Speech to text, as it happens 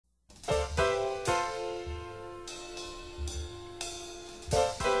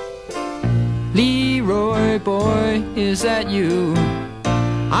boy, is that you?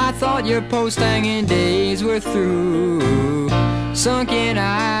 I thought your post-hanging days were through. Sunken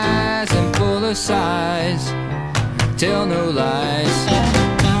eyes and full of sighs, tell no lies.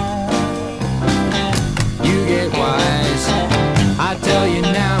 You get wise. I tell you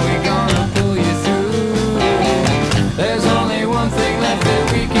now, we're gonna pull you through. There's only one thing left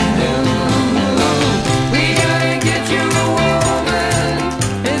that we can do. We gotta get you a woman.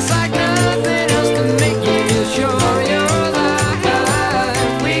 It's like nothing else to make you sure you're alive.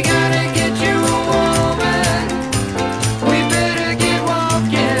 We gotta get you a woman. We better get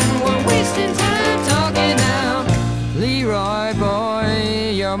walking. We're wasting time talking now. Leroy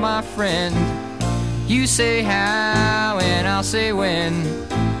boy, you're my friend. You say how and I'll say when.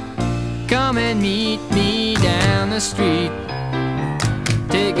 Come and meet me down the street.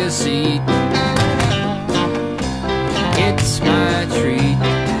 Take a seat. It's my treat.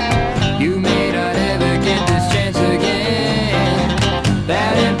 You may not ever get this chance again.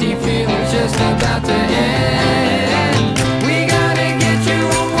 That empty feeling's just about to end. We gotta get you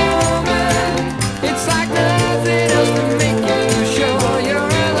a woman. It's like nothing else to make you sure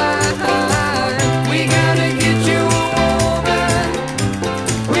you're alive. We gotta get you a woman.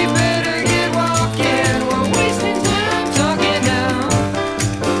 We better get walking. We're wasting time talking now.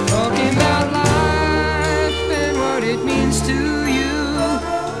 Talking about life and what it means to you.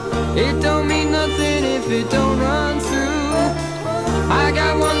 It don't mean nothing if it don't run through. I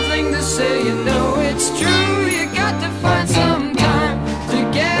got one thing to say, you know it's true. You got to find some time to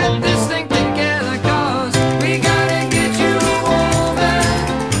get this thing together, 'cause we gotta get you a woman.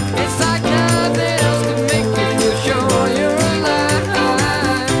 It's like nothing else to make you sure you're alive.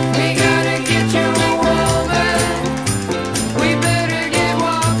 We gotta get you a woman. We better get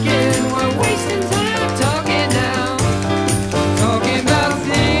walking. We're wasting time talking now. Talking about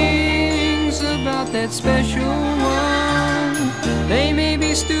things about that special one. They may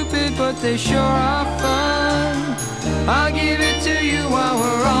be stupid, but they sure are fun. I'll give it to you while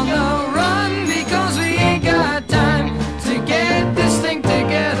we're on the run, because we ain't got time to get this thing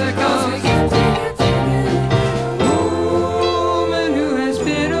together. 'Cause woman who has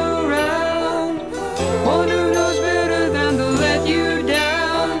been around, one who knows better than to let you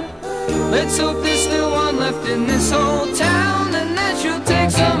down. Let's hope there's still one left in this whole town.